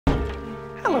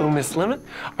Hello, Miss Lemon.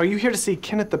 Are you here to see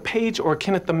Kenneth the page or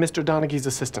Kenneth the Mr. Donaghy's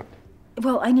assistant?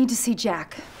 Well, I need to see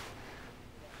Jack.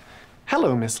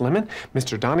 Hello, Miss Lemon.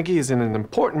 Mr. Donaghy is in an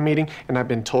important meeting, and I've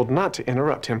been told not to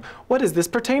interrupt him. What is this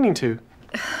pertaining to?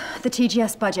 The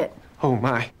TGS budget. Oh,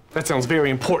 my. That sounds very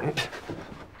important.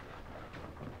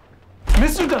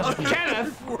 Mr. Donaghy!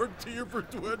 Kenneth! I've worked here for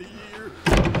 20 years.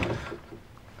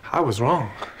 I was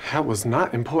wrong. That was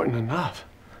not important enough.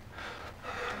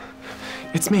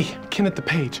 It's me, Kenneth the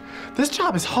page. This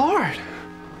job is hard.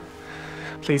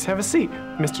 Please have a seat.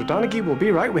 Mr. Donaghy will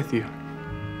be right with you.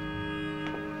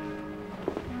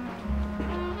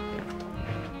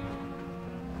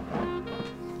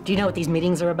 Do you know what these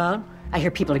meetings are about? I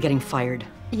hear people are getting fired.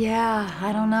 Yeah,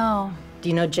 I don't know. Do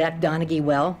you know Jack Donaghy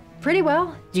well? Pretty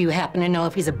well. Do you happen to know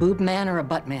if he's a boob man or a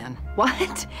butt man?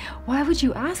 What? Why would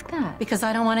you ask that? Because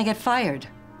I don't want to get fired.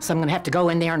 So I'm gonna have to go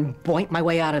in there and boink my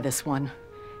way out of this one.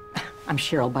 I'm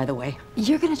Cheryl, by the way.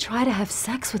 You're gonna try to have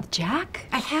sex with Jack?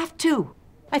 I have to.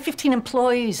 I have 15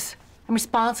 employees. I'm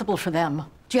responsible for them.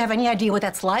 Do you have any idea what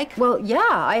that's like? Well, yeah,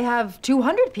 I have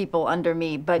 200 people under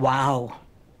me, but... Wow.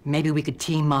 Maybe we could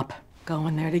team up. Go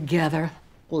in there together.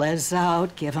 Les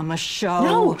out, give him a show.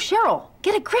 No, Cheryl,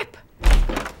 get a grip.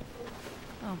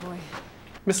 Oh, boy.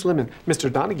 Miss Lemon, Mr.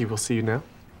 Donaghy will see you now.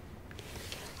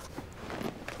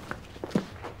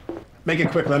 Make it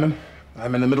quick, Lemon.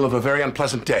 I'm in the middle of a very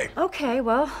unpleasant day. Okay,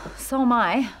 well, so am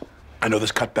I. I know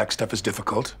this cutback stuff is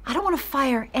difficult. I don't want to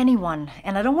fire anyone,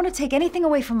 and I don't want to take anything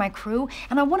away from my crew,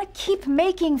 and I want to keep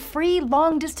making free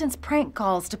long-distance prank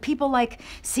calls to people like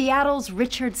Seattle's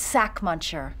Richard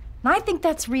Sackmuncher. And I think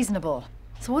that's reasonable.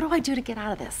 So what do I do to get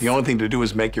out of this? The only thing to do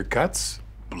is make your cuts.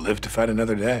 Live to fight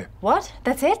another day. What?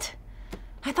 That's it?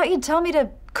 I thought you'd tell me to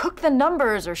cook the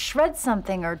numbers or shred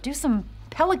something or do some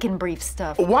Pelican Brief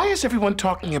stuff. Why is everyone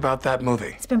talking about that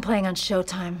movie? It's been playing on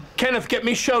Showtime. Kenneth, get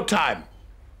me Showtime.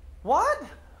 What?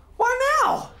 Why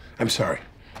now? I'm sorry.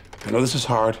 I know this is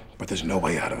hard, but there's no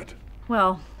way out of it.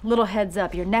 Well, little heads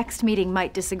up, your next meeting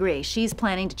might disagree. She's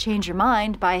planning to change your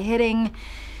mind by hitting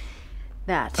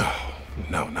that. Oh,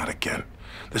 no, not again.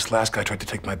 This last guy tried to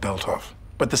take my belt off.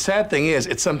 But the sad thing is,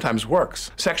 it sometimes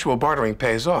works. Sexual bartering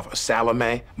pays off. A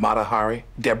Salome, Mata Hari,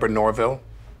 Deborah Norville.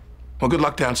 Well, good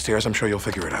luck downstairs. I'm sure you'll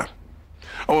figure it out.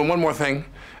 Oh, and one more thing.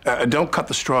 Don't cut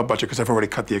the straw budget, because I've already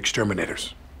cut the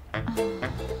exterminators. Oh.